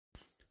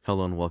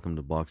Hello and welcome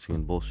to Boxing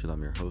and Bullshit.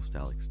 I'm your host,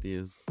 Alex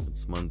Diaz.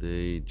 It's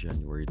Monday,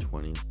 January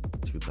 20th,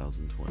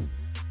 2020.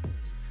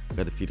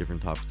 Got a few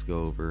different topics to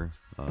go over,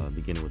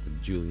 beginning with the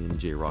Julian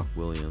J. Rock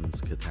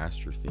Williams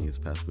catastrophe this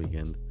past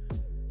weekend,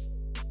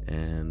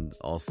 and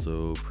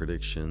also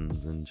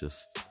predictions and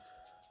just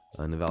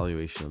an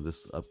evaluation of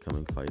this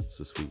upcoming fights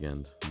this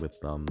weekend with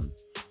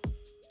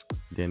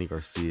Danny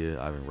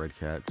Garcia, Ivan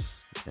Redkach,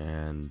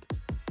 and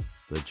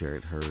the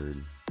Jarrett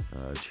Hurd,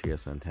 Chia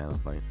Santana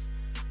fight.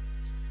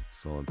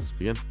 So let's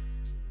begin.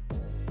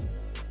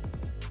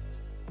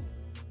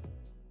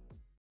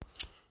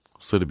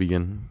 So to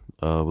begin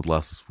with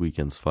last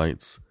weekend's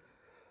fights,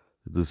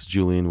 this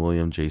Julian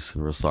William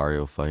Jason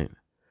Rosario fight,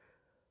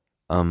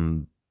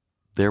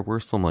 there were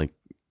some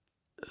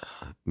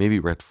maybe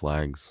red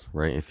flags,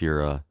 right? If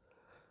you're a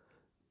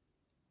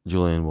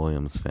Julian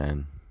Williams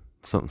fan,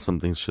 some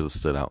things should have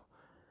stood out.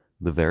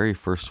 The very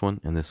first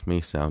one, and this may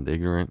sound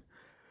ignorant,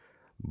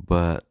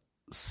 but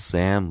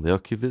Sam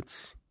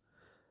Leokiewicz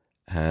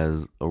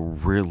has a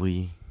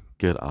really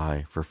good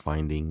eye for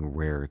finding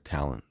rare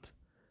talent.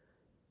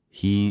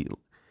 He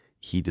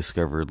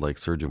discovered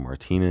Sergio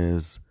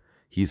Martinez.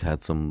 He's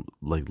had some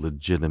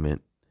legitimate,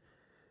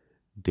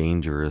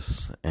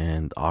 dangerous,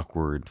 and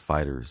awkward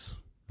fighters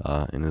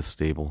in his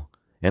stable.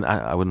 And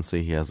I wouldn't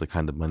say he has the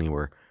kind of money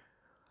where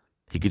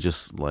he could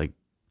just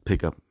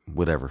pick up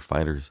whatever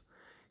fighters.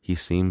 He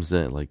seems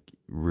to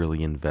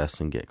really invest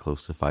and get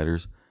close to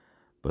fighters.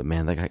 But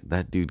man,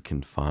 that dude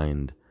can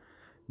find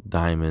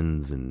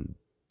diamonds and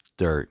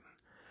dirt.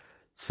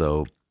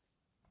 So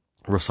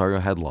Rosario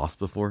had lost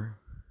before,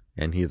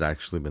 and he had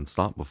actually been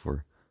stopped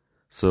before.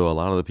 So a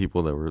lot of the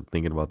people that were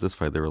thinking about this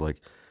fight, they were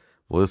like,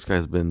 well, this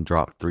guy's been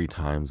dropped 3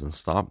 times and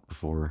stopped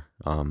before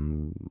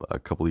a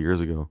couple of years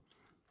ago.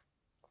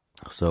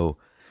 So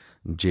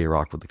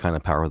J-Rock, with the kind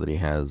of power that he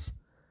has,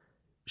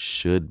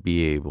 should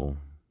be able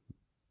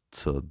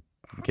to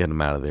get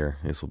him out of there.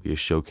 This will be a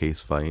showcase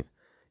fight.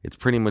 It's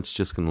pretty much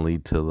just going to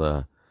lead to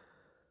the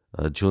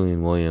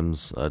Julian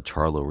Williams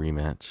Charlo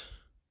rematch.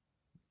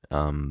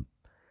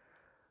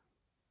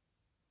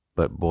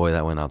 But boy,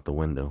 that went out the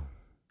window.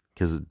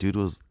 Because the dude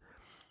was...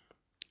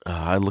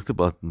 I looked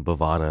about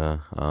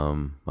Bovada,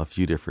 a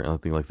few different... I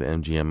think the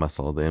MGM. I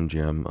saw the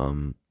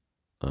MGM,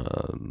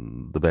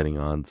 the betting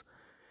odds.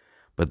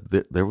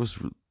 But there was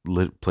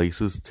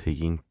places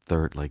taking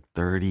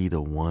 30 to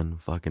 1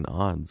 fucking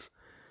odds.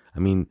 I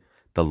mean,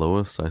 the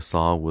lowest I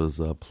saw was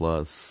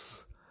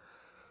plus...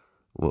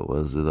 What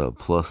was it?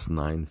 Plus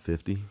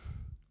 950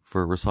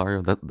 for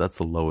Rosario. That's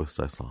the lowest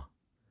I saw.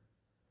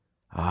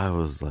 I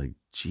was like,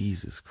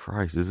 Jesus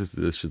Christ,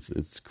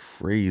 it's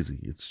crazy.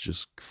 It's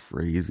just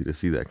crazy to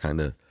see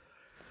that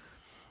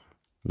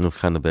those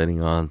kind of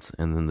betting odds,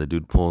 and then the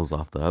dude pulls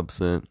off the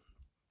upset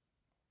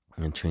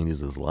and changes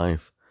his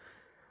life.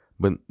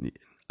 But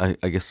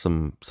I guess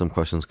some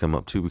questions come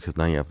up too, because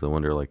now you have to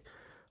wonder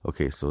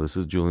okay, so this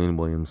is Julian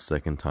Williams'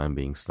 second time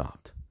being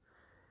stopped,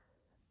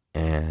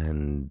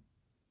 and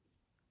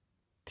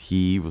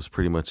he was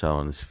pretty much out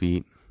on his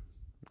feet.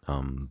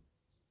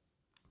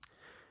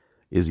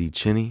 Is he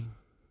chinny?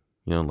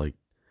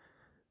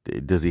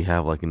 Does he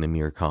have an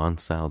Amir Khan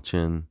style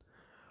chin?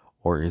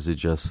 Or is it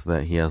just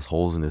that he has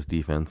holes in his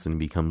defense and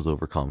becomes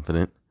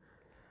overconfident?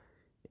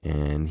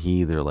 And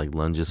he either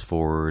lunges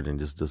forward and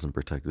just doesn't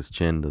protect his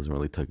chin, doesn't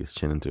really tuck his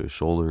chin into his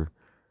shoulder,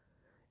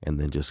 and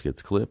then just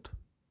gets clipped.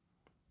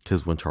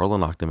 Because when Charlo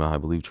knocked him out, I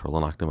believe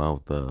Charlo knocked him out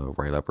with the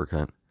right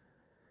uppercut.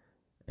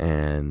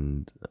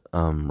 And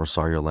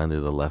Rosario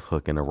landed a left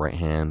hook and a right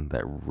hand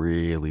that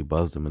really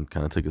buzzed him and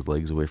kind of took his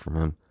legs away from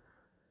him.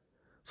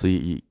 So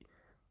you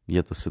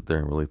have to sit there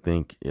and really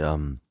think,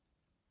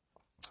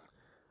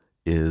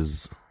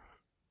 is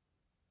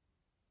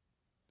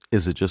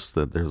it just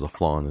that there's a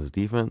flaw in his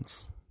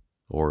defense,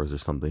 or is there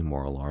something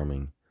more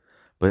alarming?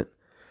 But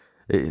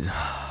it's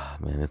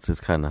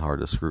kind of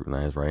hard to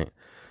scrutinize, right?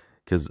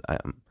 Because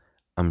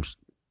I'm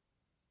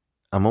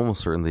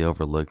almost certain they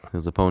overlooked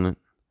his opponent.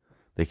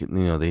 They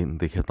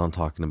kept on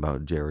talking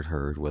about Jarrett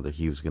Hurd, whether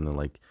he was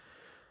gonna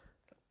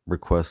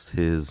request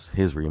his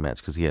rematch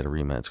because he had a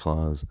rematch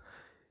clause.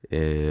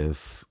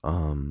 If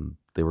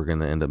they were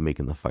gonna end up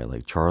making the fight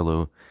like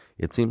Charlo.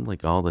 It seemed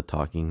like all the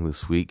talking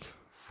this week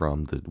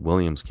from the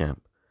Williams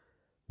camp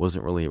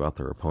wasn't really about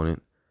their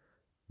opponent,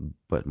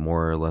 but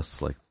more or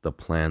less the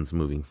plans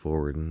moving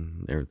forward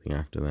and everything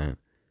after that.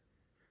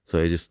 So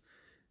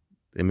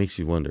it makes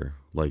you wonder,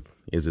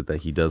 is it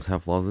that he does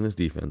have flaws in his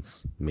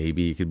defense?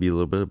 Maybe it could be a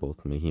little bit of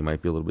both. Maybe he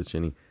might be a little bit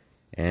chinny.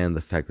 And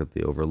the fact that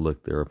they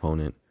overlooked their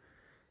opponent,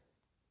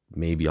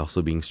 maybe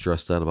also being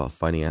stressed out about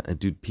fighting. And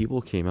dude,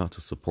 people came out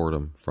to support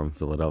him from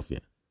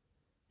Philadelphia.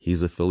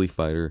 He's a Philly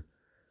fighter.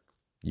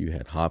 You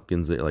had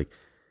Hopkins there.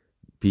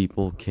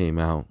 People came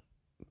out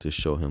to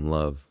show him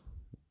love.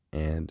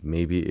 And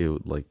maybe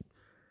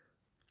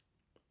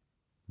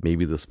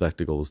maybe the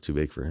spectacle was too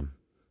big for him.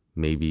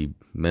 Maybe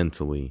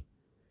mentally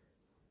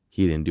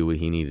he didn't do what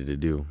he needed to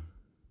do.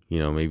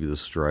 Maybe the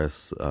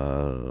stress,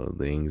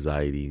 the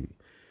anxiety,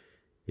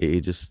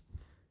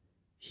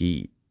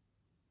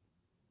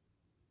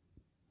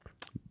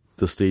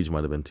 the stage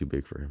might have been too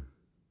big for him.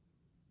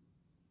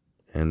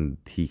 And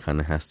he kind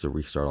of has to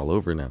restart all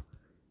over now.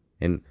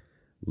 And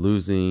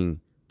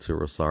losing to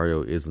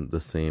Rosario isn't the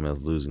same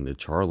as losing to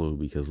Charlo,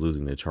 because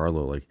losing to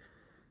Charlo, like,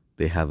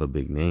 they have a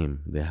big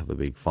name. They have a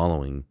big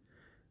following.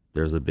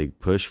 There's a big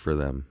push for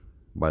them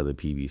by the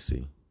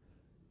PBC.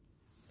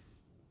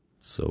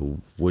 So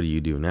what do you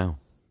do now?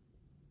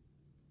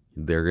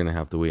 They're going to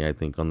have to wait, I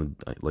think, on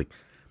the, like,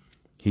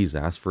 he's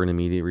asked for an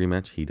immediate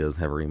rematch. He does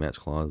have a rematch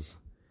clause.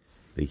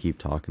 They keep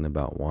talking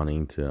about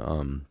wanting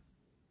to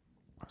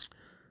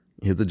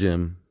hit the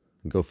gym,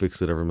 go fix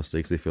whatever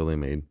mistakes they feel they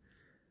made,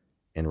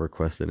 and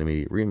request an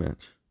immediate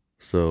rematch.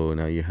 So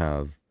now you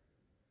have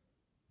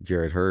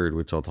Jarrett Hurd,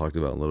 which I'll talk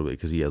about a little bit,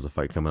 because he has a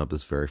fight coming up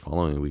this very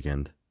following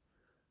weekend.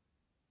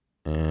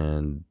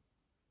 And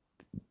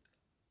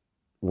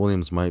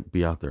Williams might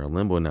be out there in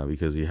limbo now,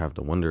 because you have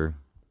to wonder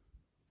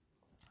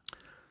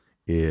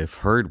if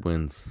Hurd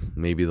wins,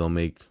 maybe they'll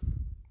make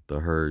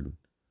the Hurd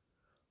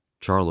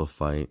Charlo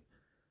fight.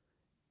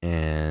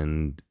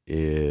 And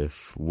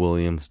if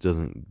Williams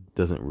doesn't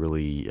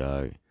really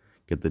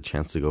get the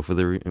chance to go for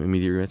the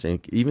immediate rematch,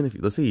 and even if,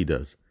 let's say he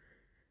does,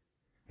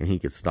 and he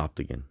gets stopped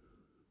again,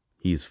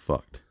 he's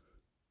fucked.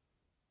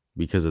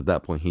 Because at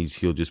that point,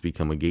 he'll just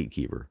become a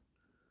gatekeeper.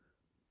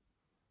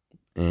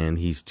 And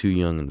he's too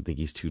young, and I think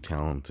he's too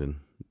talented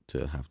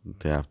to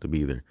have to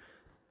be there.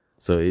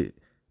 So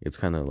it's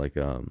kind of like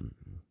a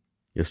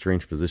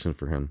strange position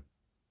for him,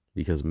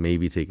 because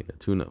maybe taking a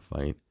tune-up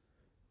fight,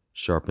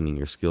 sharpening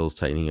your skills,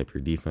 tightening up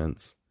your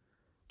defense,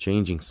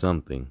 changing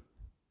something,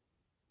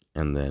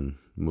 and then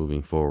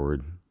moving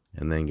forward,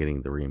 and then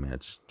getting the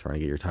rematch, trying to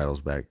get your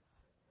titles back,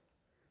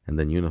 and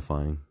then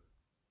unifying.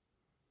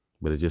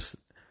 But it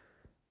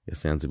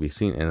stands to be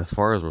seen. And as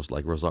far as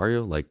like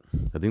Rosario, like,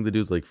 I think the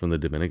dude's like from the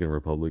Dominican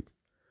Republic.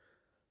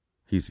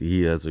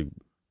 He has a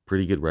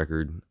pretty good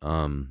record.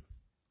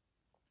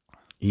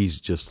 He's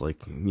just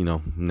like,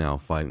 now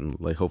fighting,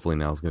 like, hopefully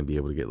now he's going to be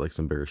able to get like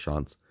some bigger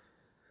shots.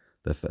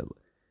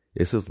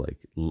 This is like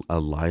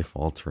a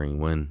life-altering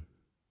win.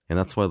 And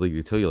that's why, like,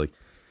 they tell you, like,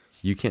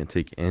 you can't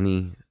take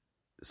any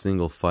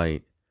single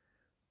fight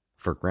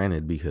for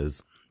granted,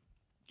 because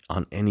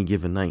on any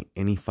given night,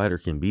 any fighter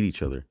can beat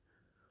each other.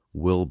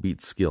 Will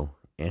beat skill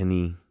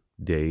any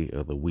day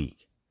of the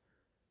week.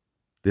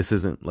 This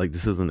isn't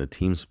a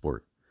team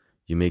sport.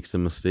 You make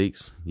some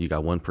mistakes, you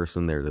got one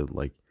person there to,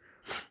 like,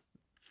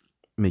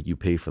 make you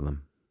pay for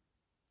them.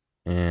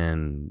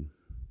 And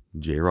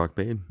J-Rock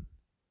paid.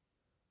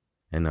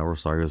 And now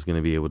Rosario's going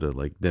to be able to,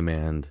 like,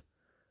 demand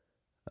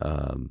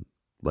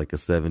like a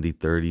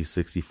 70-30,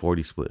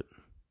 60-40 split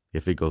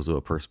if it goes to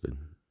a purse bid.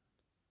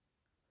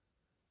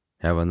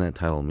 Having that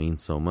title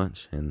means so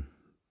much. And,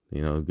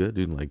 good,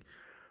 dude. Like,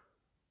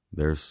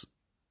 there's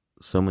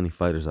so many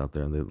fighters out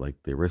there, and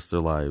they risk their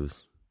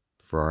lives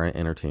for our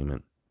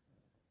entertainment,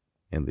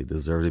 and they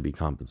deserve to be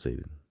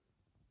compensated.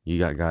 You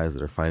got guys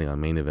that are fighting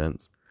on main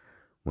events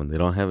when they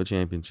don't have a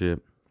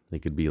championship. They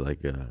could be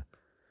like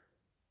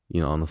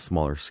on a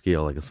smaller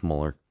scale, like a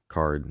smaller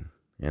card,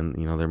 and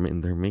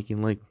they're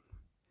making like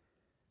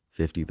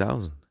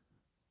 $50,000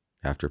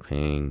 after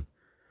paying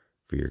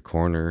for your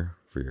corner,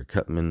 for your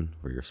cutman,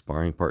 for your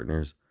sparring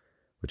partners,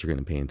 what you're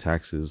going to pay in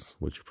taxes,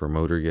 what your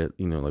promoter get,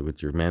 like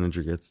what your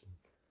manager gets.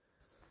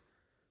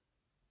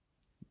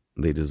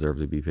 They deserve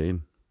to be paid.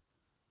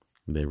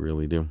 They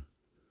really do.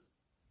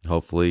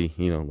 Hopefully,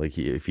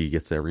 if he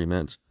gets that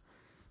rematch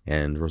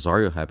and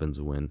Rosario happens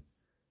to win,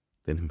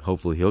 then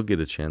hopefully he'll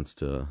get a chance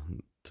to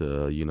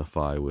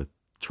unify with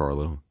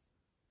Charlo.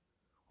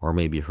 Or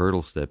maybe Hurd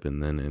will step in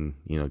then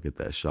and, get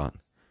that shot.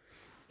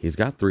 He's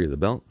got 3 of the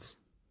belts.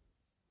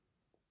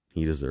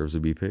 He deserves to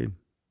be paid.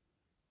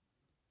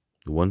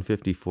 The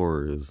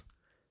 154 is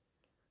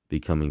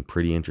becoming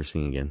pretty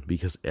interesting again,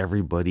 because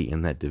everybody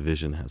in that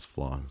division has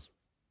flaws.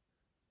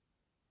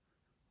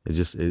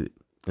 It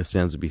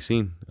stands to be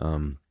seen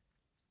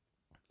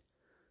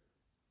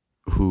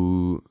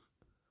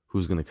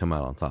who's going to come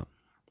out on top.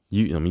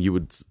 You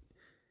would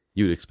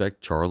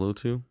expect Charlo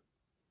to,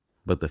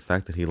 but the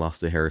fact that he lost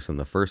to Harris in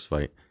the first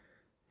fight,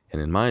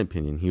 and in my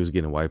opinion, he was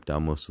getting wiped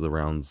out most of the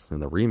rounds in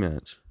the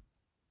rematch,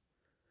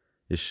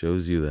 it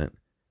shows you that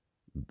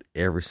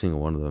every single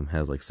one of them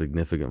has like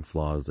significant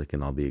flaws that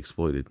can all be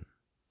exploited.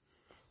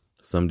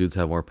 Some dudes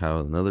have more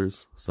power than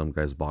others. Some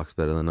guys box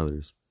better than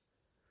others.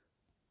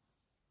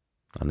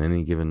 On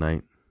any given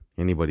night,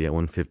 anybody at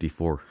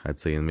 154, I'd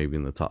say maybe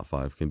in the top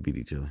 5, can beat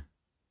each other.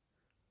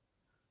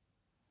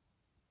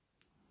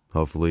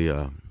 Hopefully,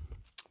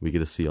 we get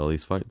to see all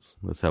these fights.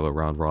 Let's have a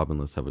round robin.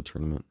 Let's have a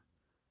tournament.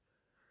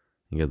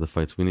 And get the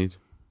fights we need.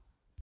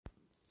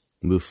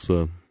 This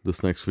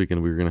next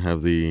weekend, we're going to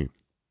have the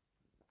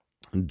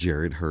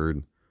Jarrett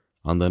Hurd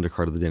on the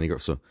undercard of the Danny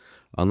Garcia. So,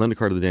 on the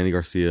undercard of the Danny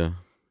Garcia,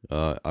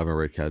 Ivan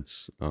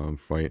Redkach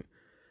fight,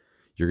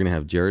 you're going to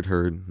have Jarrett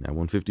Hurd at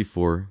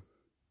 154,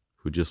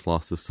 who just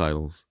lost his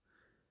titles,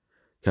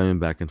 coming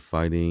back and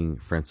fighting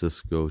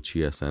Francisco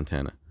Chia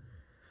Santana.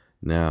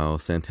 Now,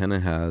 Santana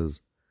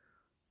has,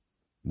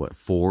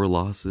 4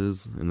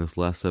 losses in his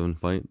last 7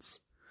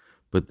 fights?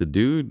 But the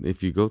dude,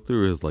 if you go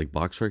through his like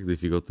box records,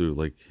 if you go through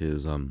like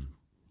his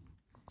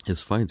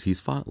fights, he's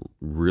fought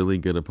really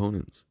good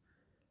opponents.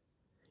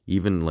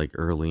 Even like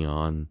early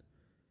on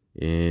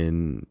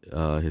in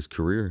his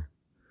career.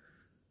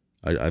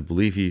 I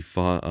believe he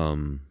fought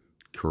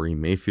Kareem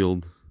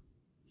Mayfield.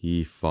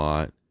 He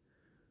fought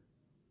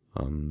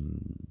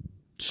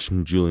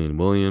Julian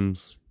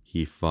Williams.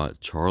 He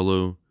fought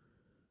Charlo.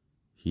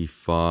 He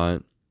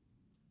fought,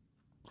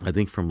 I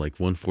think from like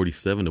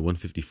 147 to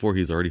 154,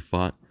 he's already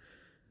fought,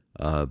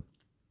 I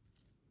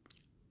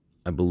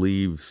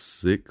believe,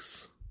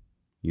 6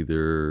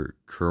 either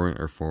current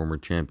or former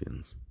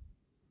champions.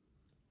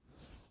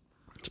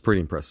 It's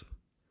pretty impressive.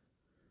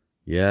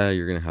 Yeah,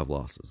 you're going to have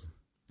losses.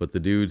 But the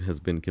dude has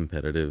been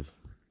competitive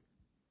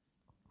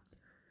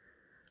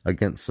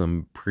against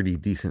some pretty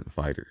decent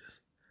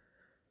fighters.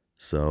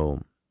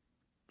 So,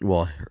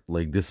 well,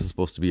 like this is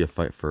supposed to be a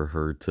fight for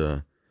her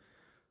to,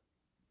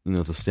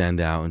 to stand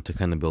out and to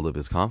kind of build up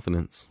his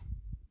confidence.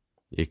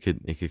 It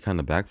could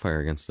kind of backfire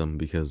against him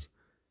because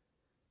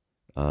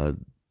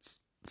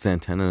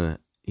Santana,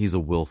 he's a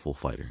willful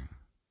fighter.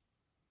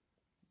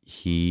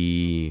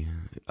 He,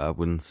 I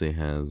wouldn't say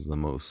has the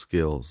most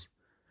skills,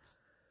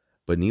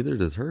 but neither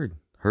does Hurd.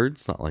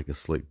 Hurd's not like a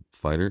slick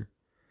fighter.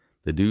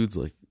 The dude's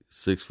like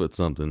 6 foot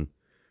something.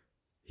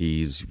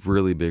 He's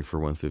really big for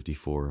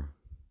 154.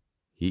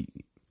 He's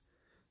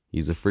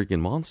a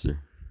freaking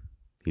monster.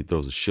 He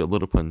throws a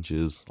shitload of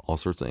punches, all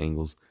sorts of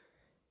angles.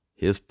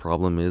 His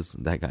problem is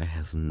that guy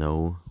has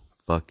no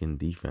fucking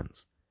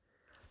defense.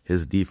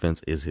 His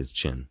defense is his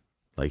chin.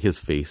 Like his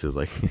face is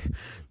like,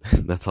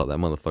 that's how that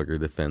motherfucker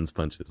defends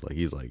punches. Like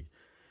he's like,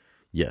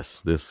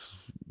 yes, this,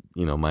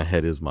 my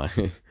head is my,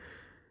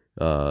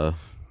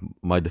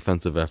 my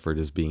defensive effort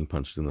is being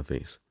punched in the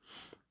face.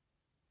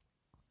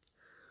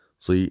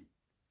 So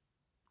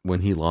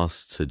when he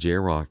lost to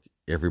J-Rock,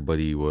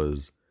 everybody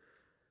was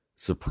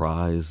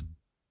surprised,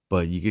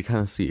 but you could kind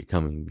of see it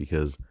coming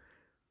because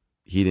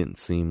he didn't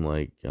seem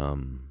like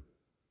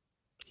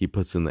he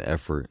puts in the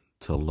effort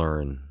to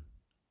learn.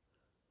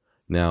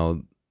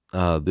 Now,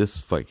 this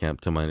fight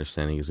camp, to my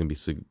understanding, is going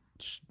to be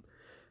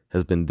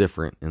has been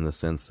different in the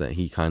sense that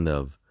he kind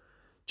of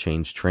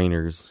changed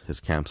trainers. His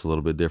camp's a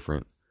little bit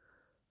different.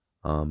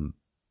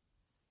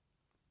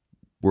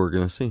 We're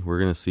gonna see. We're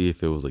gonna see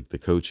if it was like the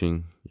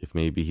coaching, if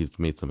maybe he's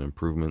made some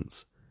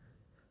improvements.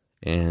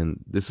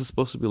 And this is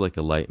supposed to be like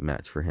a light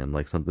match for him,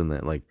 like something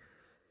that like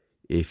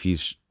if he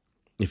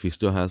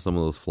still has some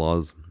of those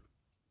flaws,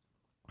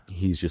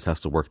 he just has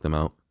to work them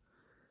out,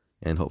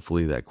 and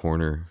hopefully that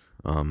corner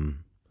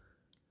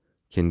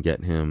can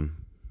get him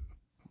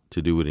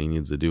to do what he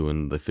needs to do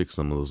and to fix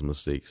some of those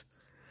mistakes.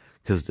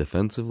 Because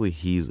defensively,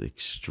 he's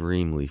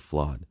extremely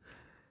flawed.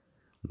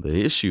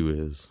 The issue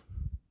is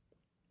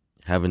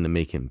having to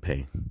make him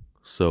pay.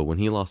 So when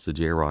he lost to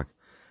J-Rock,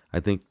 I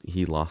think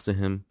he lost to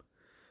him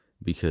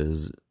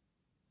because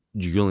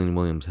Julian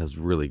Williams has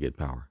really good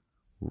power.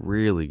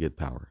 Really good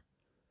power.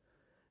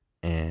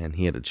 And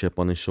he had a chip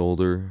on his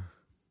shoulder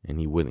and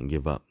he wouldn't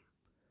give up.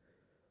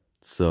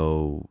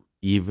 So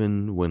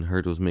even when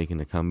Hurd was making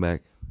a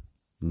comeback,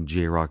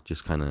 J-Rock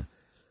just kind of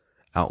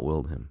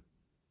outwilled him.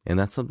 And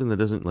that's something that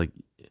doesn't, like,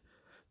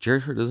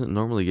 Jarrett Hurd doesn't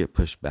normally get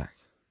pushed back.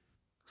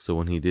 So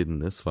when he did in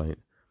this fight,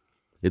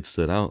 it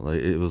stood out.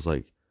 Like, it was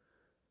like,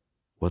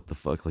 what the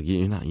fuck? Like,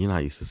 you're not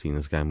used to seeing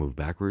this guy move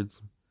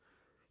backwards.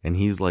 And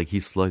he's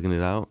slugging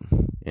it out,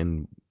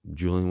 and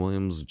Julian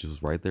Williams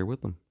just right there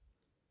with him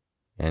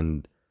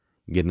and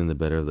getting in the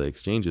better of the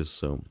exchanges.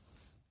 So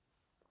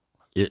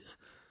it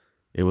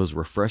was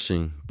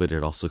refreshing, but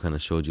it also kind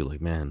of showed you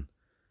like, man,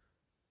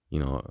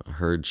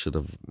 Hurd should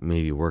have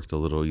maybe worked a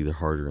little either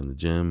harder in the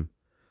gym.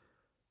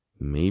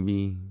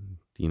 Maybe,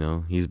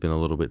 he's been a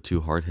little bit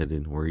too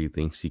hard-headed where he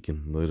thinks he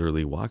can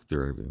literally walk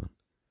through everything.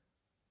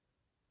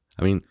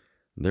 I mean,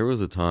 there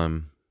was a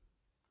time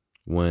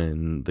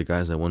when the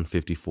guys at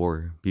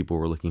 154, people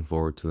were looking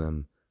forward to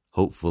them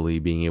hopefully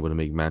being able to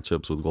make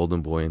matchups with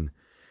Golden Boy and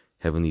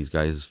having these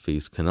guys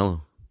face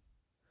Canelo.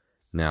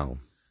 Now,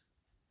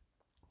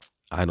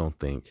 I don't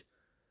think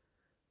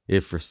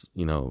if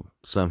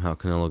somehow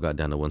Canelo got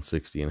down to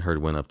 160 and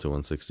Hurd went up to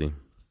 160,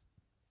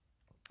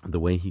 the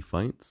way he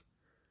fights,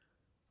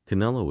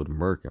 Canelo would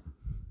murk him.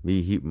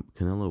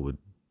 Canelo would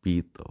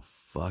beat the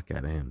fuck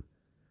out of him.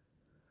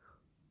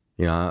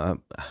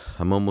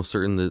 I'm almost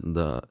certain that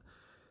the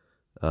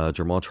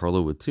Jermall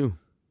Charlo would too.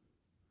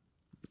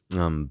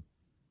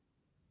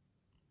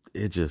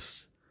 It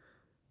just,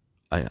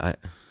 I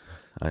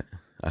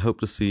hope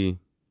to see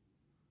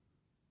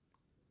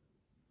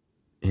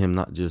him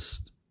not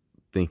just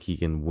think he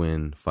can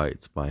win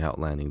fights by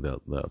outlanding the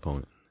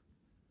opponent.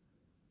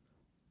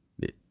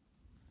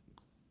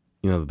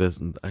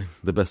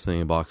 The best thing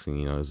in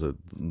boxing, is that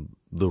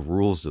the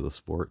rules of the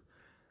sport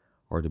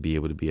are to be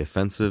able to be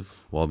offensive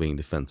while being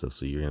defensive.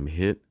 So you're going to be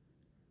hit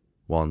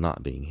while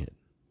not being hit.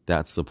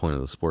 That's the point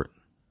of the sport.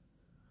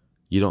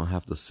 You don't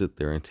have to sit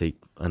there and take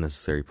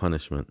unnecessary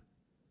punishment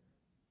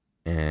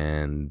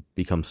and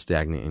become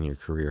stagnant in your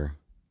career.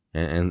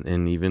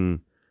 And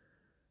even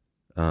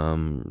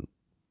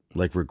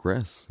like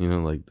regress,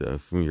 like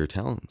from your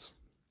talents.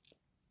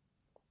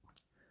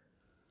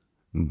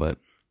 But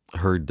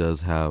Hurd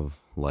does have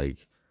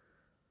like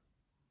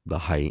the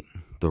height,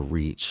 the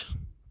reach,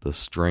 the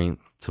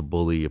strength to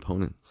bully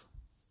opponents.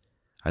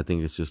 I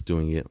think it's just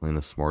doing it in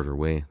a smarter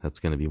way that's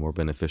going to be more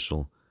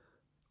beneficial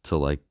to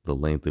like the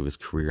length of his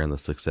career and the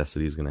success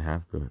that he's going to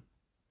have through it.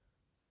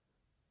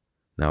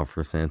 Now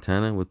for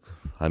Santana,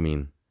 I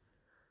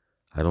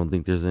don't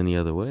think there's any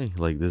other way.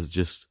 Like, this,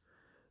 just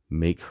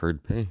make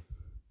Hurd pay.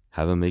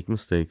 Have him make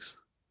mistakes.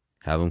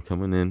 Have him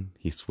coming in.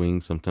 He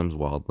swings sometimes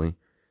wildly.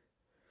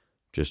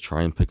 Just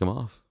try and pick him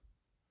off.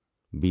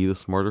 Be the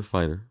smarter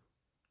fighter.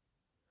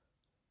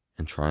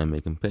 And try and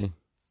make him pay.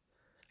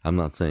 I'm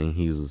not saying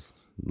he's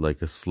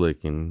like a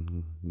slick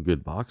and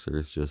good boxer.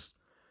 It's just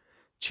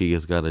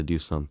Chia's got to do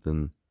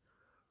something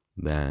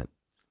that,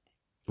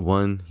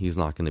 one, he's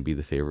not going to be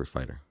the favorite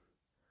fighter.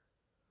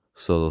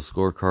 So the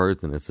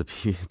scorecards, and it's a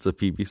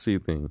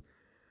PBC thing,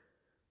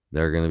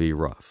 they're going to be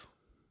rough,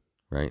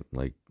 right?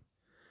 Like,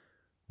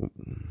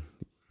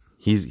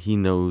 he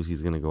knows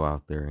he's going to go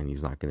out there and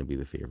he's not going to be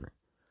the favorite.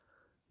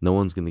 No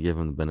one's going to give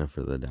him the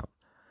benefit of the doubt.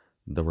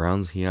 The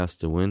rounds he has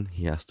to win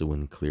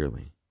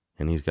clearly,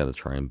 and he's got to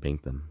try and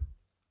bank them.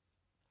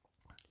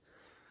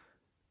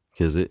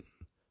 Because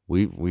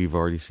we've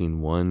already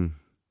seen one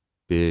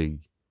big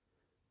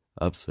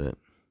upset,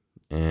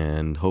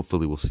 and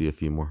hopefully we'll see a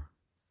few more.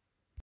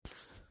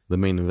 The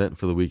main event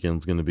for the weekend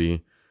is going to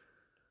be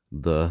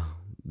the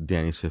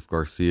Danny Swift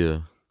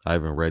Garcia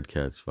Ivan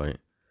Redkach fight.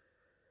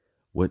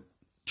 What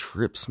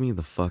trips me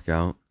the fuck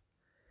out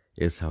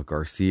is how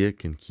Garcia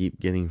can keep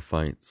getting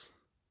fights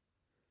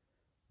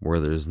where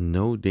there's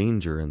no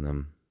danger in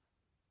them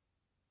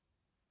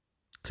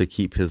to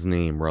keep his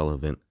name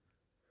relevant,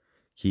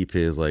 keep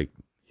his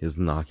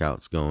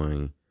knockouts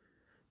going,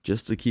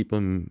 just to keep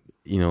him,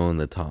 in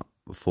the top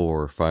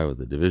 4 or 5 of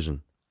the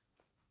division.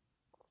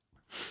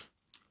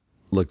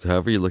 Look,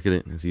 however you look at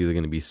it, it's either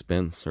going to be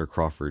Spence or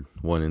Crawford,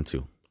 1 and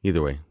 2.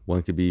 Either way,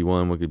 one could be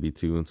 1, one could be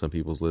 2 in some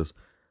people's list.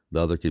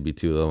 The other could be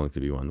 2, the other one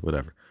could be 1,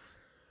 whatever.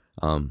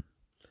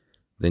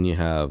 Then you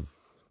have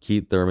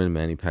Keith Thurman,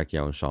 Manny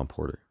Pacquiao, and Sean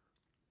Porter.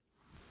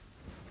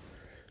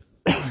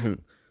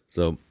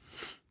 So,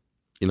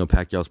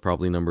 Pacquiao's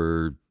probably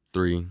number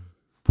 3.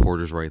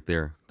 Porter's right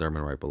there.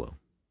 Thurman right below.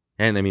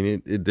 And, you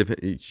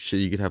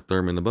could have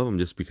Thurman above him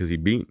just because he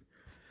beat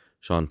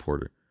Sean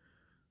Porter.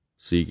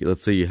 So,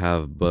 let's say you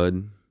have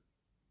Bud,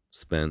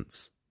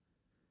 Spence,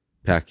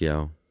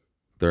 Pacquiao,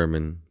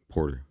 Thurman,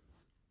 Porter.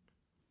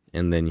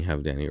 And then you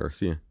have Danny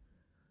Garcia.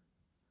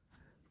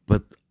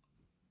 But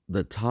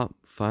the top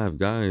 5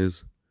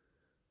 guys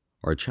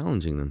are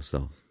challenging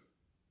themselves.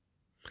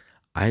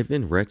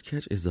 Ivan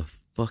Redkach is a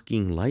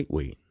fucking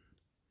lightweight.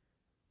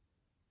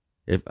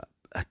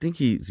 I think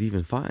he's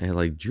even fine,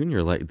 like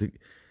junior light.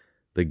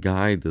 The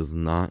guy does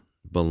not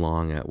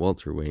belong at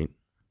welterweight.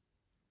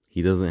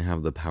 He doesn't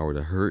have the power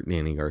to hurt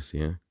Danny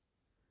Garcia.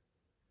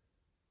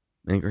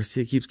 And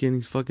Garcia keeps getting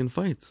these fucking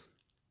fights.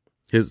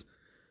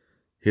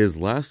 His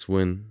last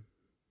win,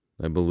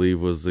 I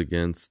believe, was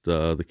against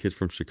the kid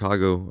from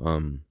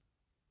Chicago,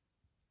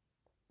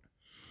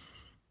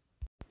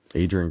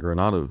 Adrian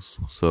Granados.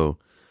 So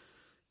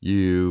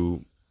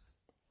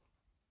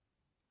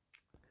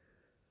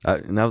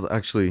and that was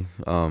actually,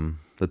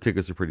 the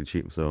tickets are pretty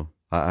cheap, so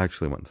I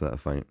actually went to that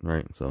fight,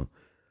 right? So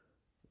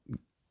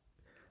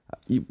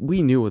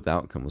we knew what the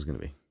outcome was going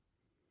to be.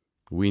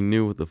 We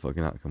knew what the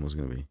fucking outcome was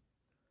going to be.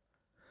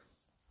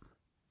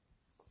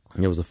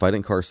 It was a fight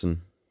in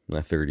Carson, and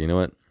I figured, you know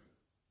what?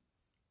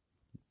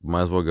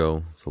 Might as well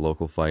go. It's a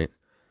local fight.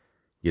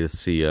 Get to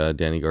see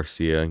Danny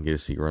Garcia, get to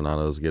see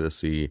Granados, get to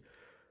see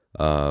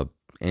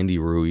Andy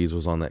Ruiz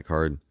was on that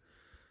card.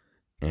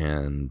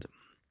 And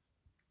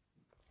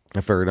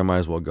I figured I might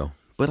as well go.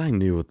 But I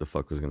knew what the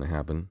fuck was going to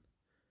happen.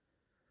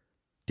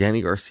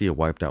 Danny Garcia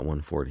wiped out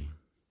 140.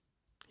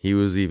 He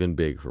was even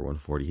big for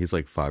 140. He's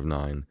like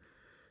 5'9".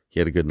 He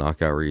had a good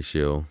knockout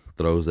ratio.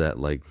 Throws that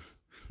like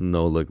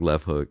no-look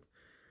left hook.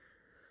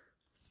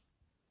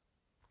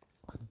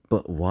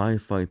 But why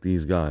fight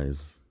these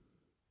guys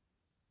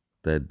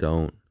that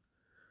don't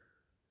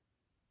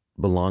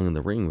belong in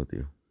the ring with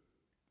you?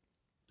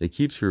 It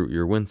keeps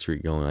your win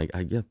streak going.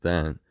 I get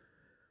that.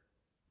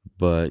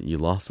 But you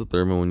lost to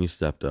Thurman when you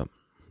stepped up,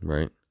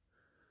 right?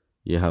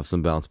 You have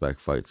some bounce back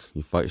fights.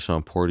 You fight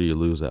Sean Porter, you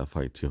lose that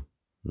fight too.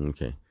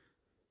 Okay.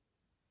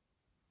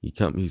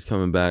 He's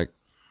coming back.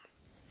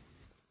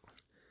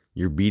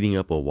 You're beating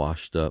up a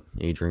washed up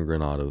Adrian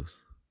Granados,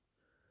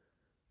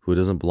 who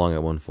doesn't belong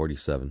at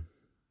 147.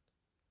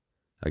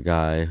 A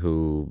guy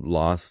who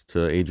lost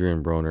to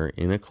Adrian Broner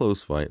in a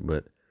close fight,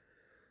 but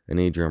an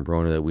Adrian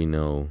Broner that we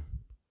know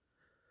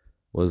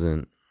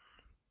wasn't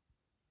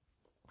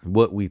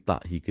what we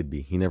thought he could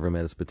be. He never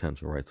met his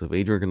potential, right? So if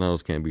Adrian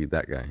Granados can't beat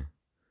that guy,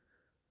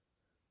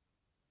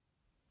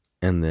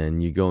 and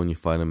then you go and you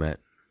fight him at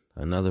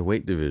another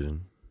weight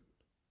division,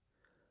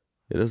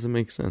 it doesn't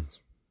make sense.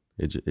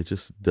 It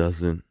just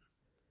doesn't.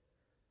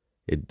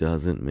 It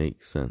doesn't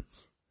make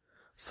sense.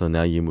 So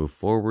now you move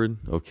forward.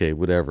 Okay,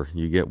 whatever.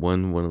 You get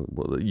one.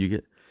 You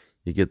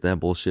get that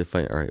bullshit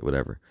fight. All right,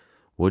 whatever.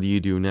 What do you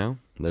do now?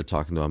 They're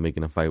talking about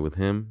making a fight with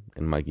him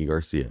and Mikey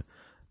Garcia.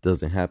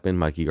 Doesn't happen.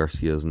 Mikey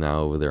Garcia is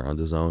now over there on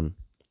DAZN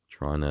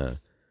trying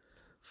to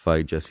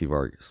fight Jesse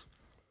Vargas.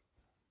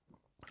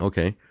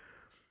 Okay,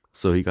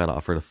 so he got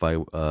offered a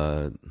fight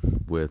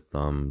with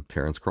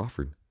Terrence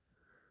Crawford.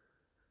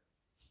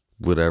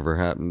 Whatever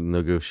happened,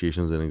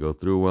 negotiations didn't go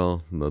through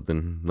well.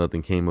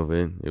 Nothing came of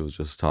it. It was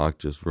just talk,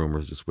 just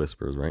rumors, just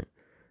whispers, right?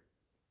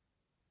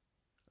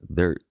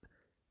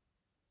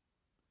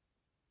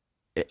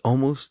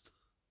 Almost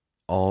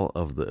all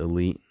of the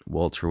elite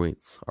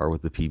welterweights are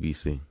with the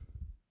PBC.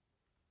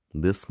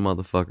 This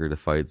motherfucker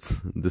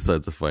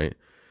decides to fight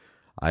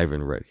Ivan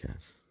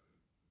Redkach.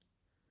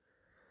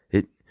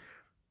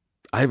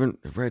 Ivan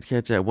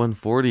Redkach at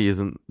 140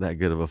 isn't that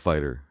good of a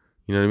fighter.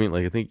 You know what I mean?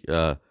 Like, I think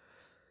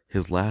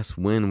his last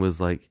win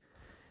was like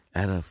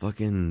at a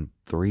fucking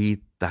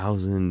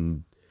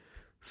 3,000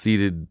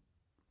 seated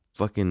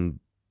fucking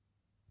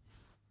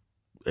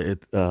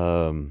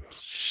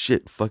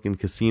fucking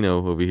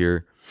casino over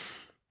here,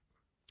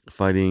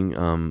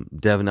 fighting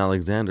Devin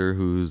Alexander,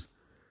 who's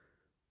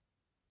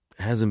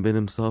hasn't been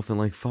himself in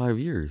like 5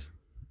 years.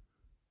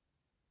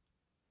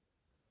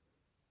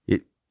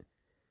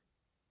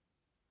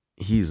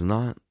 He's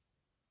not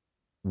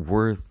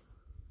worth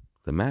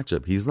the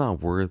matchup. He's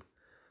not worth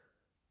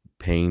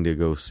paying to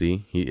go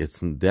see.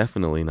 It's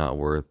definitely not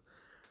worth,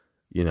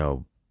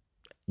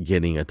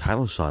 getting a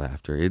title shot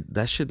after it.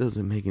 That shit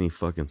doesn't make any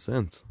fucking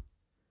sense.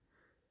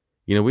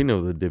 We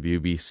know the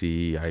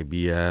WBC,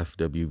 IBF,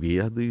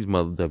 WBA, these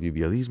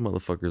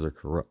motherfuckers are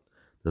corrupt.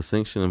 The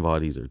sanctioning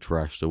bodies are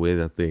trash. The way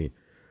that they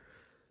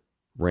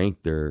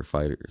rank their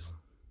fighters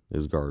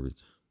is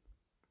garbage.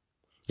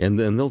 And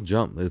then they'll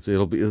jump. It's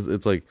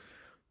like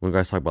when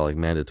guys talk about like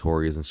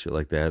mandatories and shit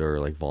like that, or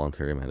like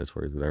voluntary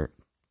mandatories, whatever,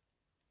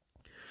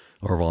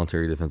 or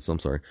voluntary defense. I'm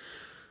sorry.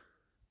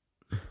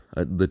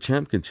 The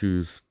champ can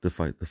choose to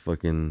fight the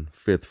fucking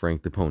 5th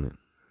ranked opponent.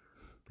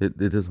 It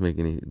doesn't make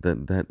any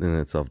that in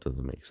itself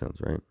doesn't make sense,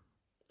 right?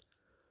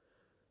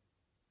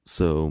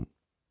 So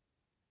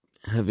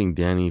having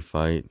Danny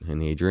fight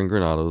and Adrian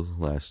Granados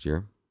last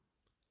year,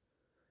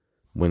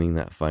 winning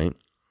that fight,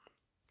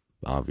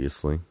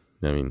 obviously,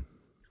 I mean,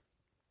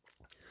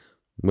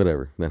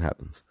 whatever, that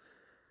happens.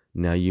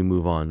 Now you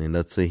move on, and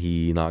let's say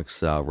he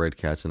knocks out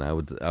Redkach, and I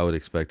would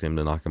expect him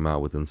to knock him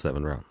out within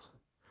 7 rounds.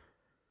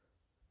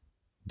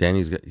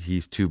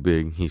 He's too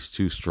big, he's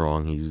too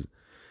strong,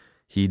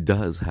 he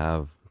does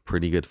have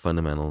pretty good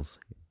fundamentals,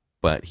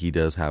 but he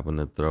does happen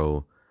to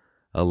throw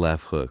a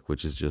left hook,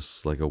 which is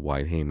just like a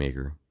wide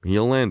haymaker.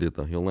 He'll land it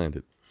though,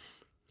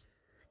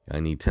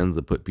 and he tends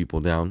to put people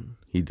down.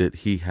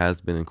 He has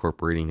been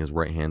incorporating his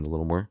right hand a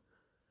little more.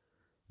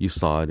 You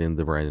saw it in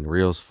the Brandon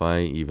Rios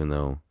fight, even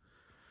though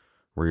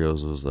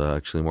Rios was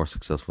actually more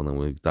successful than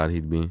we thought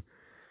he'd be.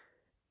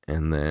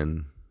 And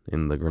then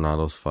in the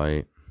Granados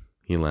fight,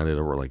 he landed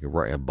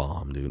a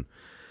bomb, dude.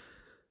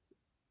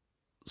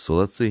 So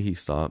let's say he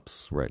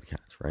stops Redkach,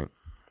 right?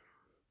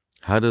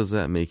 How does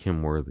that make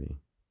him worthy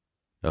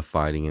of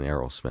fighting in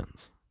Errol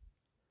Spence?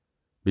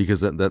 Because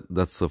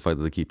that's the fight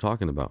that they keep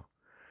talking about.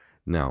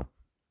 Now,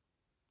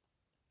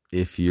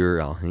 if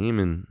you're Al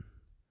Haymon,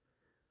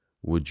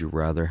 would you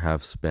rather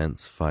have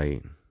Spence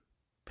fight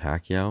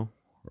Pacquiao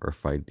or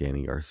fight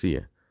Danny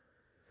Garcia?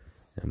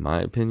 In my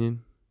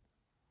opinion,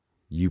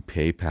 you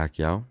pay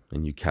Pacquiao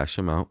and you cash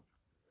him out,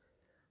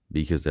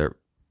 because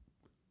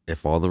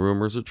if all the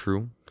rumors are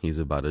true, he's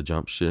about to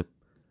jump ship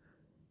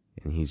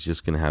and he's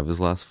just going to have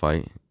his last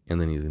fight, and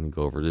then he's going to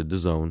go over to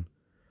DAZN,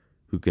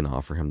 who can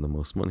offer him the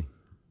most money.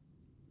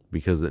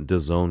 Because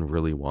DAZN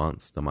really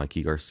wants the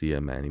Mikey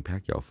Garcia-Manny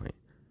Pacquiao fight.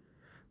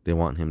 They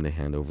want him to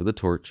hand over the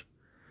torch,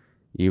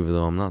 even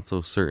though I'm not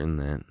so certain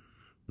that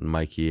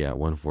Mikey at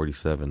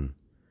 147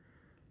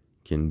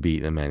 can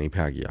beat a Manny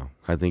Pacquiao.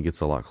 I think it's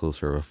a lot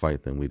closer of a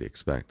fight than we'd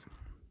expect.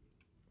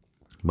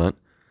 But,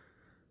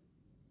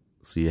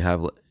 so you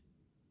have,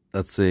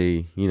 let's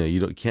say,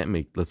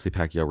 let's say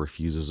Pacquiao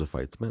refuses to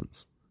fight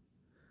Spence.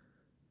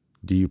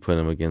 Do you put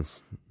him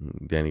against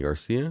Danny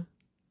Garcia?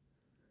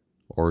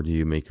 Or do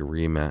you make a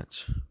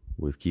rematch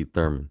with Keith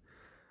Thurman?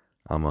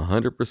 I'm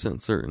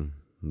 100% certain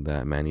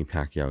that Manny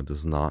Pacquiao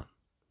does not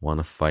want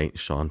to fight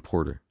Sean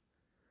Porter.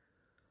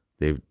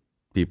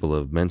 People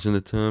have mentioned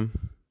it to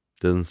him,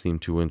 doesn't seem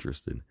too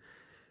interested.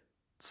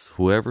 It's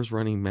whoever's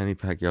running Manny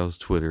Pacquiao's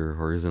Twitter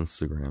or his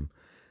Instagram,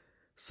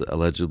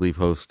 allegedly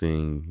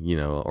posting,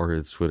 or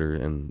his Twitter,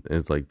 and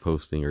it's like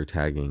posting or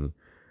tagging,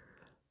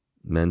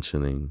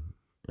 mentioning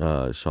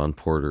Sean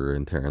Porter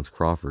and Terrence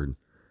Crawford.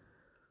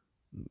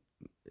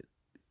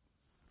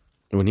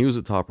 When he was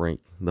at Top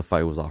Rank, the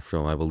fight was offered to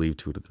him, I believe,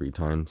 2 to 3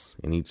 times,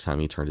 and each time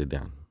he turned it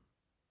down.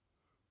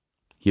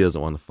 He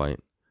doesn't want to fight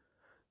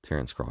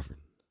Terrence Crawford.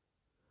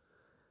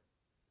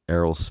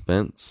 Errol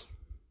Spence,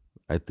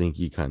 I think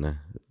you can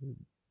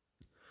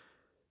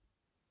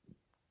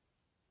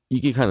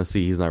kind of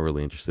see he's not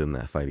really interested in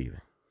that fight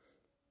either.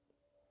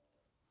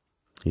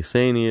 He's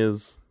saying he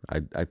is. I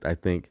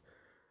think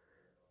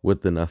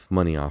with enough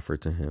money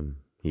offered to him,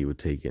 he would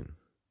take it.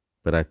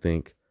 But I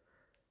think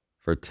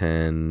for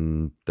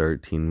 10,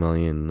 13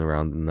 million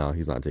around, no,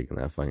 he's not taking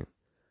that fight.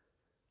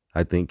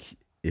 I think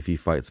if he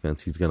fights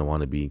Spence, he's going to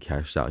want to be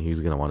cashed out.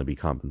 He's going to want to be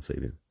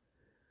compensated.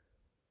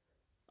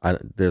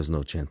 There's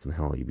no chance in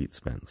hell he beats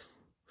Spence.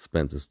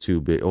 Spence is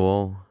too big.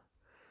 Well,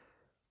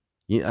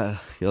 yeah,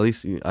 at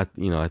least at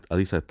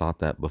least I thought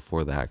that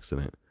before the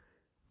accident.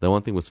 The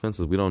one thing with Spence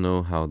is we don't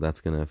know how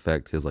that's going to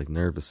affect his like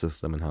nervous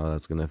system and how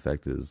that's going to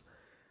affect his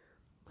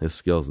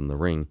skills in the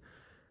ring.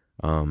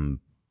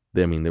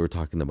 They were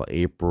talking about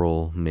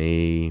April,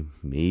 May,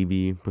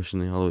 maybe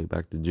pushing it all the way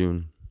back to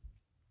June.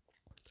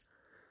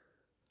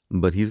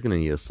 But he's going to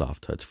need a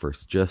soft touch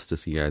first just to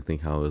see, I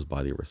think, how his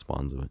body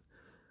responds to it.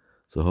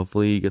 So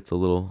hopefully he gets a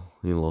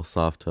little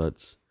soft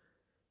touch.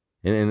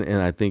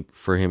 And I think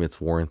for him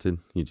it's warranted.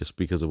 Just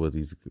because of what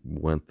he's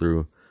went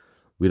through.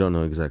 We don't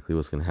know exactly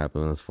what's going to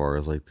happen as far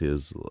as like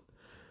his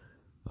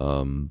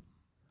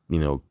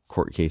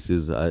court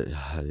cases.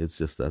 That's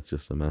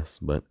just a mess.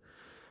 But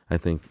I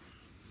think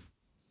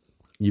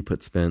you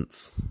put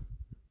Spence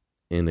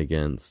in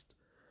against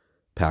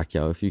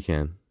Pacquiao if you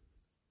can,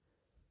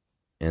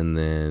 and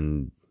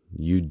then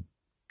you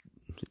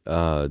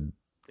have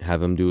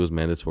him do his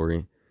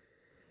mandatory,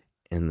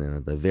 and then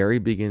at the very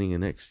beginning of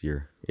next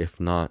year, if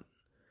not,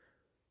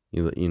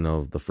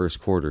 the first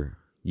quarter,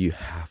 you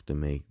have to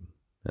make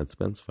that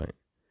Spence fight.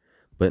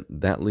 But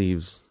that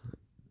leaves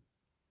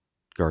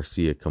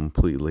Garcia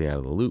completely out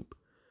of the loop,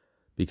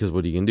 because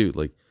what you can do,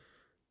 like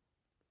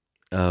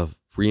a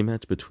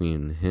rematch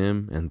between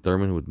him and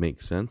Thurman would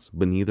make sense,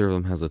 but neither of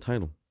them has a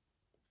title.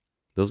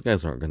 Those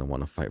guys aren't going to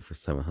want to fight for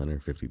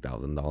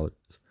 $750,000.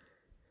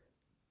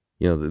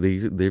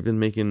 They've been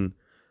making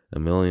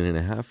 $1.5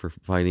 million for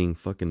fighting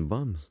fucking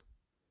bums.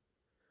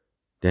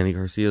 Danny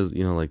Garcia's,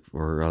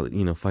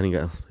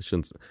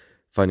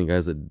 fighting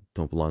guys that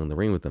don't belong in the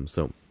ring with them.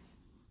 So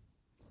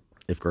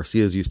if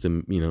Garcia's used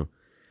to,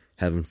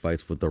 having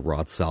fights with the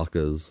Rod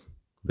Salkas,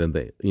 then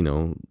they,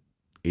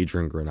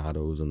 Adrian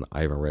Granados and the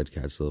Ivan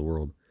Redcats of the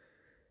world,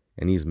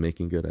 and he's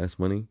making good ass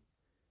money,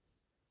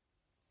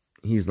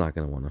 he's not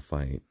going to want to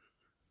fight,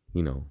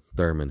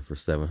 Thurman for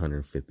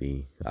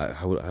 $750,000. I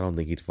don't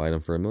think he'd fight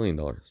him for $1 million.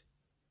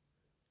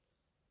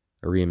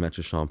 A rematch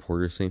with Sean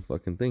Porter, same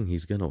fucking thing. He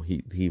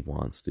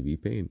wants to be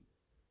paid.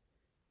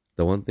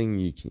 The one thing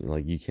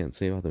you can't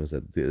say about him is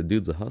that the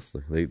dude's a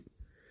hustler.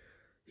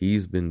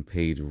 He's been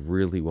paid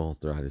really well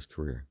throughout his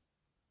career.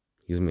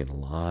 He's made a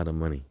lot of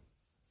money.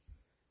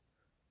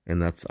 And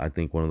that's, I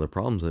think, one of the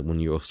problems, that when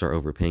you start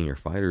overpaying your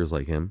fighters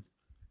like him,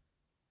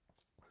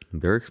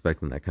 they're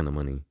expecting that kind of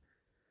money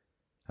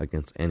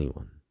against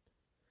anyone.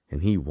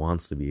 And he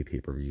wants to be a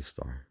pay-per-view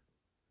star.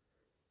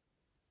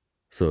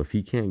 So if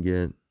he can't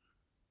get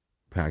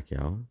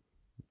Pacquiao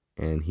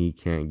and he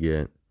can't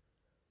get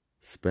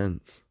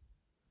Spence,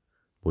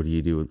 what do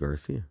you do with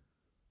Garcia?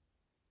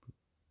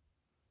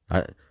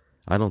 I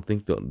don't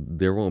think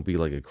there won't be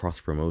like a cross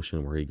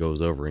promotion where he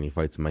goes over and he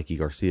fights Mikey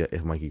Garcia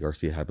if Mikey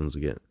Garcia happens to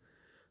get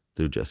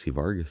through Jesse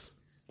Vargas.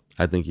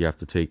 I think you have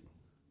to take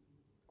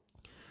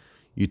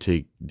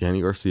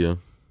Danny Garcia,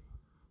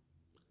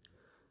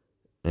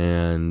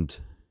 and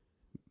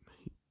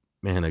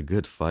man, a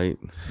good fight.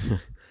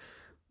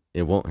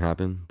 It won't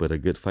happen, but a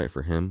good fight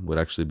for him would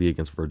actually be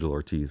against Virgil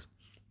Ortiz,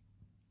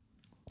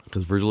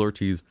 because Virgil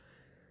Ortiz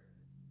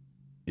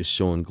is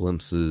showing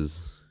glimpses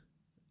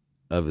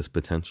of his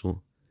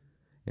potential,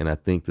 and I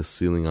think the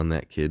ceiling on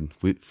that kid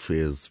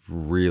is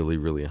really,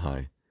 really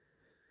high.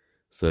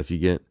 So if you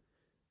get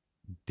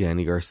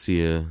Danny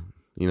Garcia,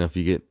 if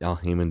you get Al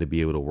Haymon to be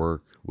able to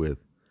work with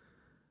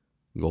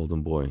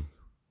Golden Boy,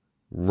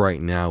 right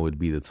now would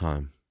be the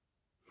time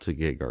to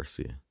get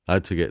Garcia.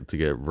 To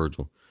get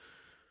Virgil.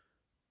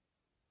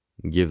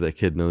 Give that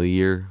kid another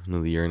year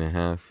and a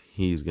half.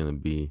 He's gonna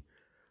be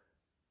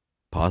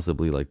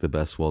possibly like the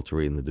best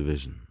welterweight in the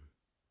division.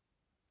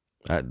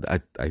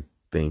 I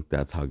think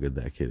that's how good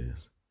that kid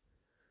is.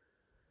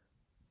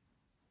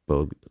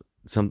 But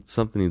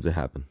something needs to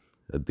happen.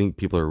 I think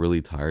people are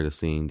really tired of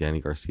seeing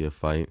Danny Garcia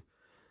fight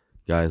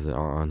guys that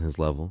aren't on his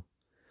level.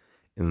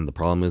 And the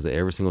problem is that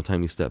every single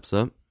time he steps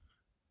up,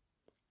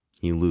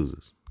 he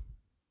loses.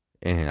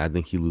 And I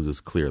think he loses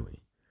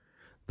clearly.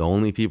 The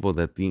only people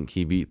that think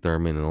he beat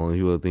Thurman and the only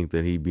people that think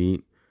that he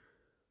beat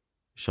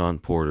Sean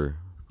Porter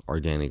are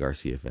Danny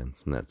Garcia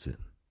fans. And that's it.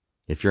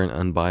 If you're an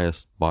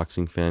unbiased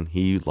boxing fan,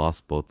 he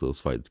lost both those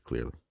fights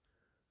clearly.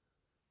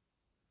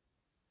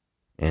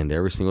 And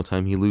every single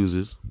time he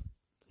loses,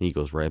 he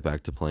goes right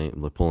back to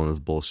pulling this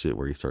bullshit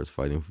where he starts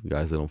fighting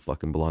guys that don't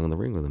fucking belong in the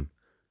ring with him.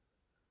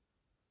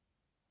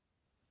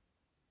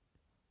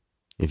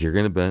 If you're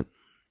going to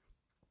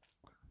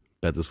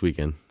bet this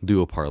weekend,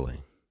 do a parlay.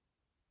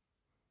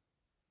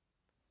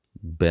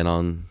 Bet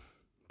on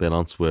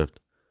Swift,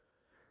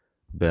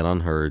 bet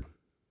on Hurd,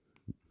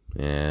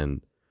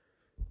 and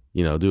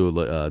do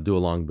a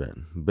long bet.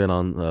 Bet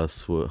on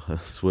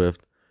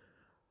Swift,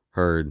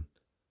 Hurd,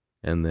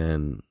 and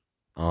then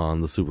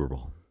on the Super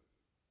Bowl,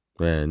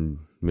 and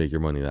make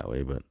your money that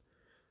way. But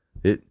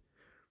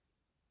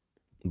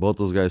both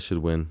those guys should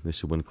win. They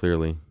should win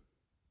clearly.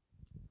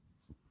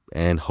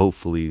 And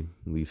hopefully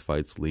these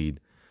fights lead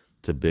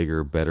to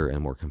bigger, better,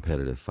 and more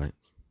competitive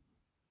fights.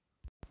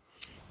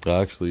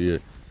 I actually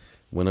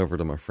went over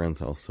to my friend's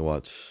house to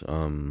watch.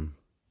 I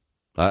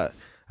thought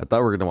we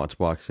were gonna watch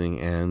boxing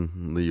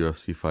and the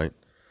UFC fight,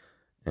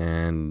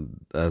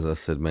 and as I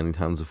said many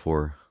times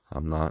before,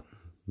 I'm not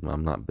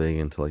big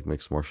into like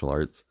mixed martial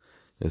arts.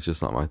 It's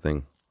just not my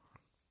thing.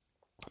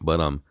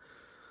 But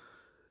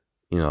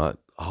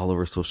all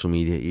over social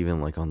media, even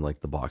like on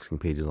like the boxing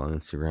pages on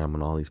Instagram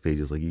and all these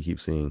pages, like you keep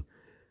seeing,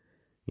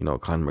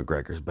 Conor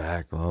McGregor's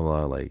back, blah blah,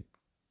 blah, like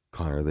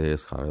Conor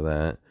this, Conor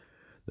that.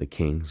 The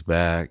King's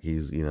back.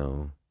 He's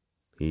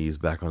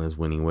back on his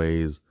winning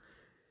ways.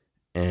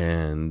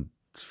 And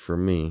for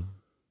me,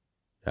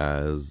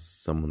 as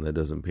someone that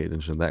doesn't pay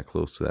attention that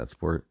close to that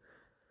sport,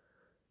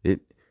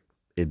 it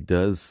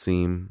does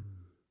seem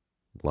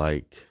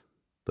like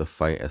the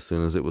fight, as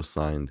soon as it was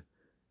signed,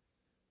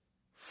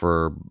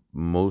 for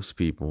most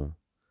people,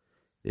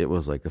 it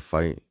was like a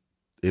fight.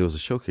 It was a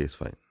showcase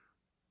fight.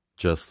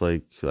 Just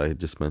like I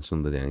just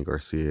mentioned the Danny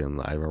Garcia and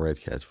the Ivan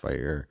Redkach fight,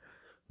 or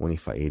when he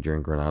fought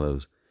Adrian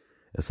Granados.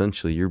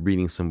 Essentially, you're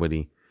beating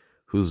somebody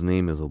whose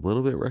name is a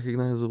little bit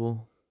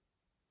recognizable,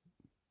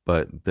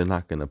 but they're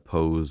not going to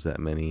pose that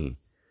many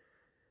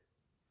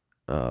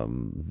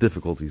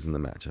difficulties in the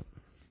matchup,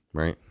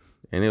 right?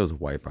 And it was a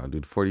wipeout,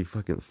 dude.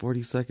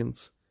 40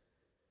 seconds.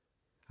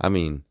 I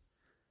mean,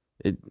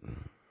 it.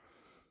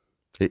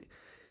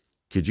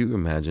 Could you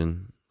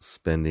imagine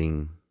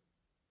spending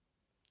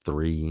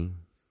 $300,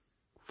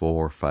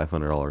 $400,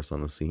 $500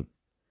 on a seat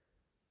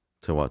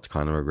to watch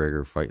Conor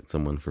McGregor fight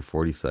someone for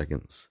 40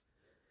 seconds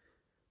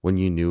when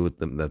you knew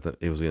that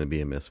it was going to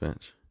be a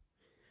mismatch?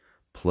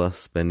 Plus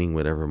spending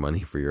whatever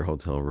money for your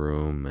hotel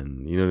room,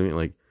 and you know what I mean?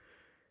 Like,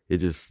 it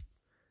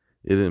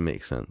didn't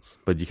make sense.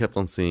 But you kept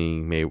on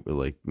seeing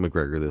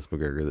McGregor this,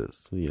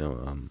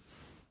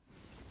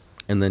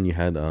 and then you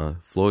had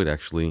Floyd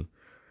actually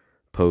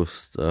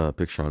post a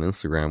picture on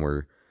Instagram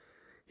where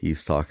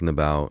he's talking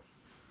about,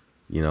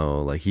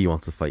 like he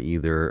wants to fight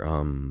either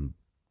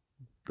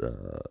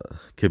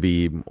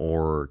Khabib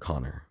or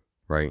Conor,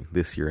 right?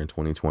 This year in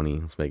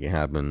 2020, let's make it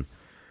happen.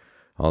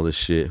 All this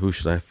shit. Who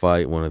should I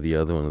fight? One or the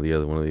other, one or the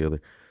other, one or the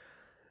other.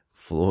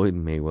 Floyd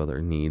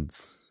Mayweather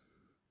needs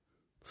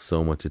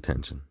so much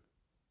attention.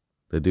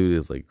 The dude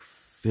is like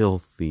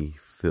filthy,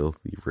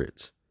 filthy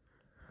rich.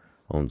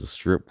 Owns a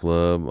strip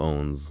club,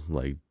 owns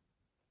like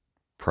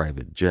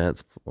private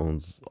jets,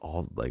 owns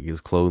all like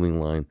his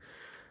clothing line.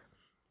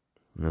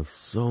 And there's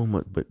so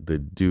much, but the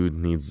dude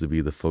needs to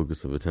be the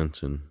focus of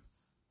attention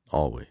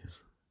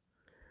always.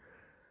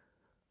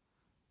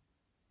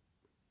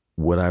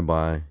 Would I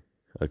buy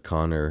a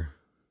Conor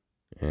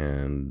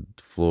and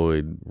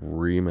Floyd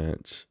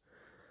rematch?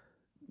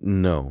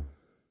 No,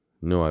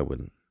 I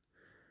wouldn't.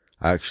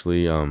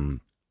 Actually,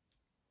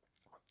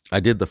 I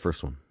did the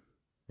first one,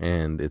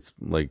 and it's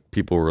like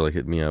people were like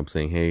hitting me up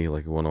saying, "Hey,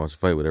 like, I want to watch a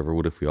fight, whatever.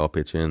 What if we all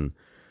pitch in,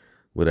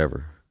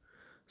 whatever?"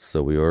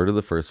 So we ordered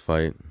the first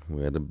fight.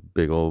 We had a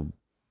big old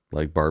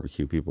like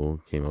barbecue.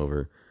 People came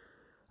over,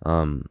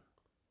 but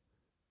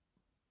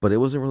it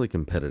wasn't really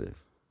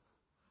competitive,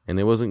 and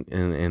it wasn't.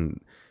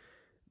 And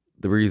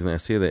the reason I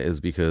say that is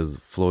because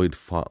Floyd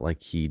fought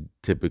like he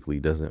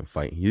typically doesn't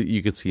fight.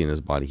 You could see in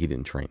his body he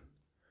didn't train.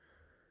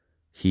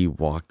 He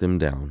walked him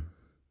down,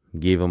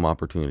 gave him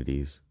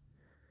opportunities,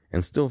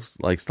 and still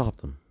like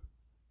stopped him.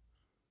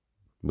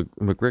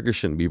 McGregor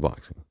shouldn't be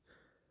boxing.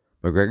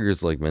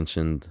 McGregor's like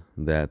mentioned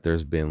that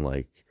there's been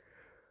like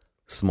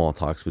small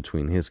talks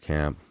between his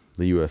camp,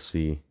 the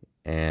UFC,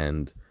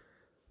 and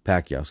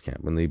Pacquiao's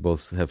camp, and they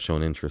both have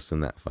shown interest in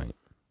that fight.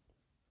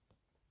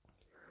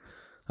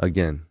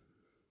 Again,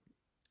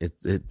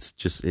 it's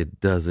just,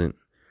 it doesn't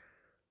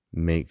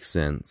make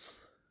sense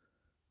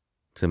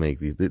to make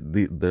these.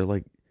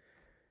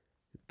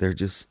 They're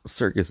just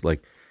circus.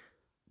 Like,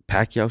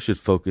 Pacquiao should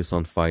focus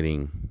on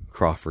fighting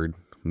Crawford.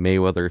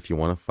 Mayweather, if you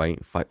want to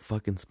fight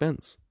fucking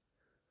Spence.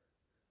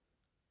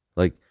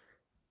 Like,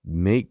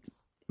 make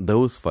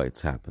those fights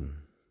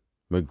happen.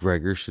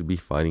 McGregor should be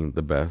fighting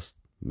the best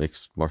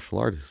mixed martial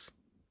artists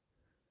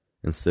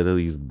instead of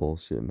these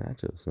bullshit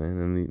matchups,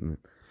 man. I mean,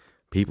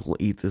 people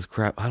eat this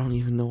crap. I don't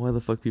even know why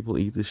the fuck people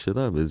eat this shit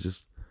up.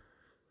 It's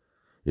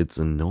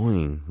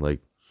annoying.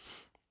 Like,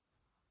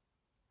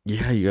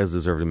 yeah, you guys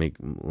deserve to make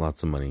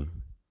lots of money.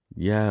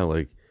 Yeah,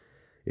 like,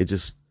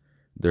 there's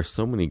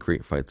so many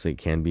great fights that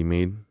can be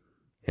made.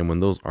 And when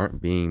those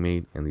aren't being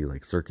made and these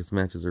like circus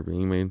matches are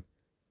being made,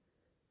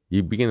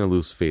 you begin to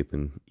lose faith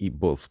in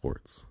both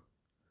sports.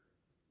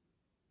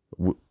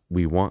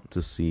 We want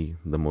to see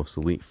the most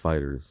elite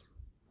fighters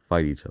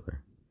fight each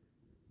other.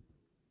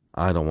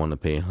 I don't want to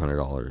pay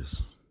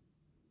 $100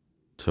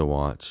 to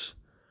watch,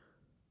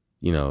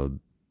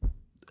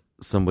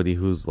 somebody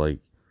who's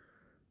like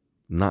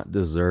not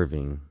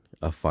deserving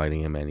of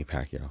fighting a Manny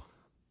Pacquiao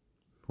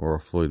or a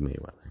Floyd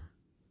Mayweather.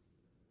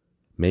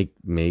 Make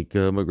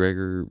a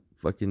McGregor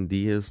fucking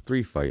Diaz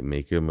 3 fight.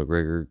 Make a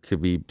McGregor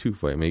Khabib 2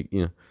 fight.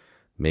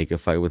 Make a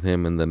fight with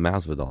him and the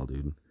Masvidal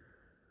dude.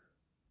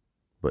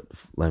 But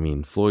I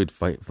mean, Floyd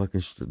fight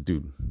fucking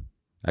dude.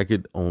 I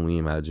could only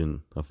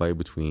imagine a fight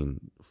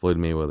between Floyd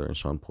Mayweather and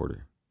Sean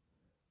Porter.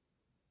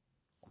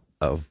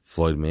 Of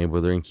Floyd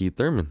Mayweather and Keith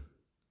Thurman.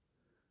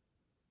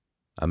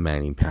 A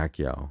Manny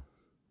Pacquiao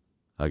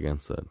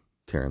against a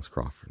Terrence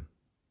Crawford.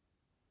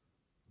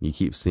 You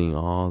keep seeing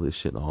all this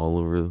shit all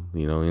over,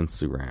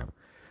 Instagram.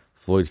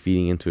 Floyd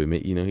feeding into it.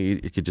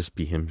 It could just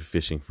be him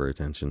fishing for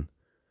attention.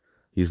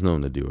 He's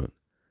known to do it.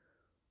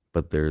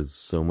 But there's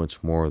so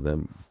much more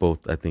that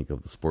both, I think,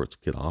 of the sports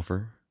could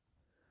offer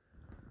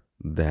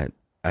that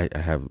I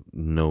have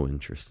no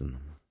interest in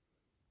them.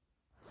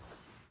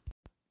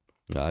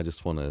 I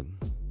just want to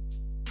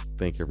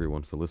thank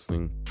everyone for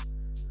listening.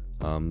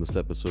 This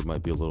episode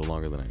might be a little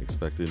longer than I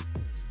expected.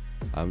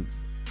 I'm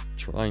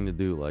trying to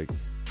do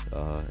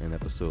an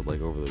episode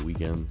over the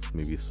weekends,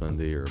 maybe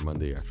Sunday or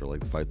Monday after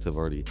the fights have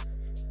already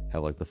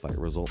have the fight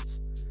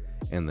results,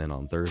 and then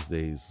on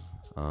Thursdays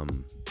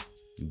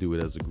do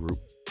it as a group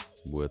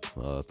with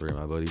 3 of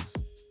my buddies.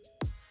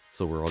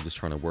 So we're all just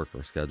trying to work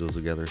our schedules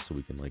together so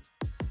we can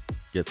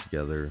get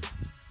together,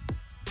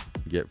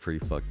 get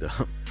pretty fucked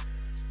up,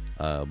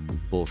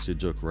 bullshit,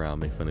 joke around,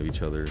 make fun of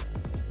each other,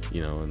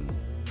 and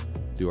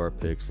do our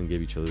picks and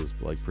give each other's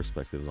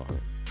perspectives on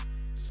it.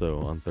 So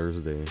on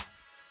Thursday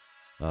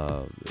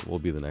will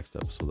be the next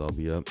episode that'll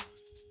be up.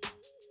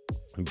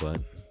 But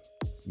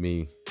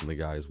me and the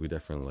guys, we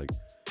definitely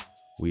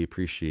we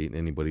appreciate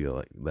anybody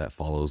that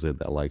follows it,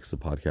 that likes the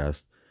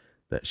podcast,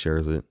 that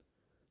shares it,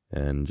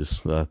 and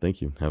just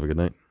thank you. Have a good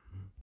night.